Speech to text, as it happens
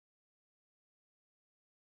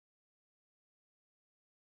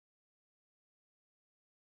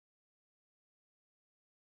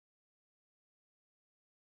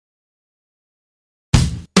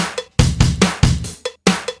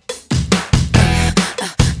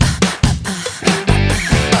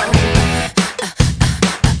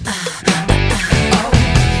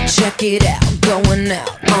check it out, going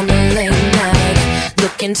out on a late night,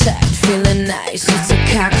 looking tight, feeling nice. It's a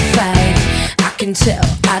cockfight, I can tell,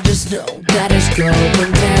 I just know that it's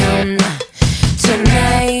going down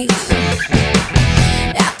tonight.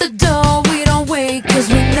 At the door we don't wait, cause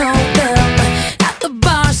we know them. At the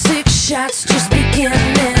bar, 6 shots just beginning.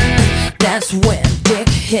 That's when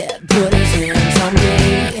Dickhead put his hands on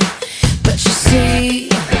me. But you see,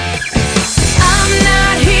 I'm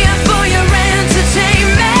not here for your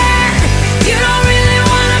entertainment. You don't really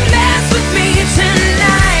wanna mess with me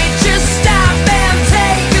tonight. Just stop and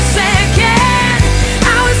take a second.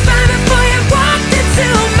 I was fine before you walked into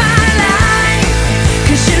my life,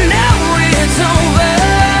 cause you know it's over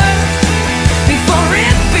before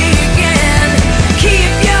it began.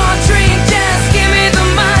 Keep your drink, just give me the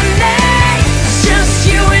money. It's just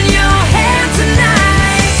you and your head tonight.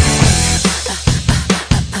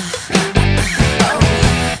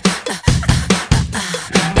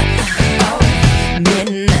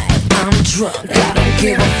 Midnight, I'm drunk, I don't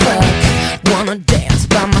give a fuck. Wanna dance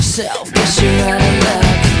by myself, guess you're out of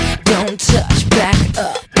luck. Don't touch, back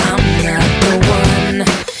up, I'm not the one.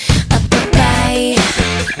 Up the bay,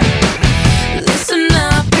 listen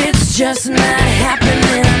up, it's just not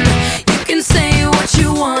happening. You can say what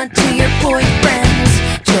you want to your boyfriends,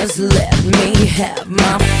 just let me have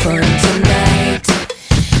my fun tonight.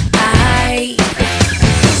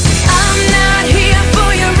 I'm not here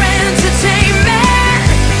for your entertainment.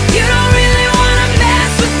 You don't really wanna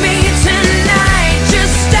mess with me tonight.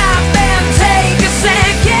 Just stop and take a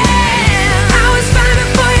second. I was fine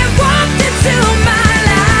before you walked into my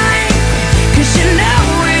life, cause you know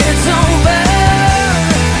it's over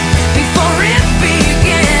before it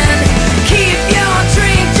began. Keep your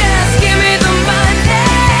drink, just give me the money.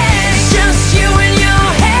 It's just you and your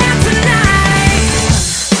head tonight.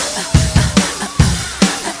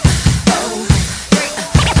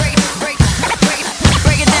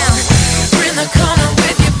 Break it down. We're in the corner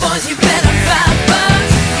with your boys, you better $5.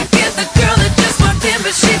 You get the girl that just walked in,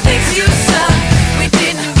 but she thinks you suck. We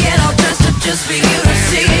didn't get all dressed up just for you to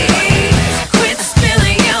see. Quit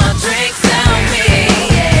spilling your drinks on me,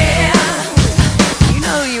 yeah. You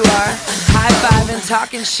know who you are, high-fiving,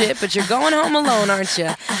 talking shit, but you're going home alone, aren't you?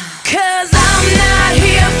 'Cause